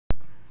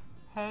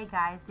Hey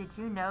guys, did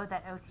you know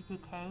that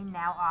OCCK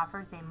now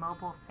offers a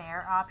mobile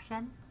fare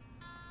option?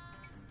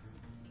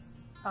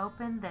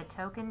 Open the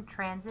Token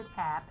Transit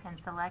app and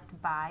select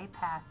Buy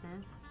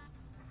Passes.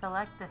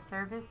 Select the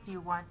service you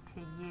want to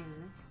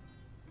use.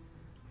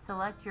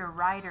 Select your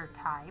rider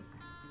type.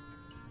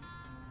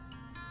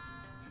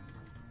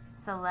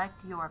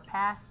 Select your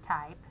pass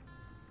type.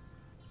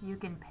 You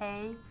can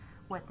pay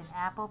with an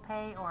Apple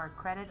Pay or a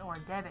credit or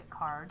debit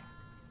card.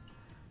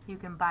 You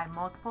can buy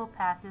multiple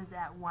passes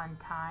at one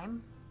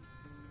time.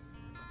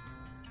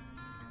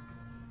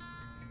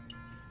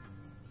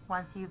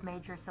 Once you've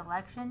made your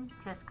selection,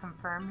 just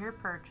confirm your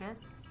purchase.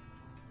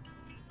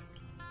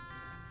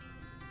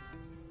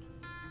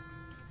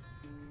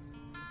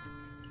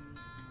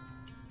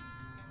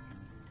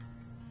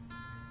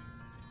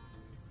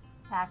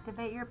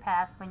 Activate your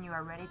pass when you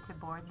are ready to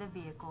board the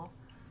vehicle.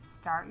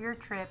 Start your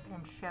trip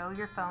and show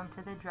your phone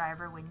to the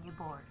driver when you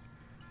board.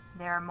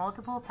 There are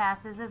multiple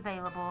passes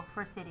available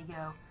for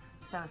CityGo,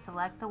 so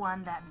select the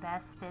one that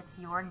best fits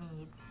your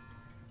needs.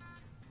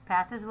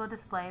 Passes will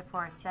display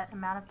for a set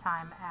amount of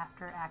time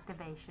after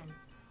activation.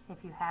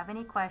 If you have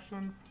any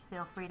questions,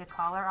 feel free to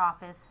call our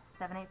office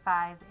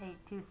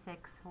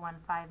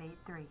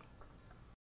 785-826-1583.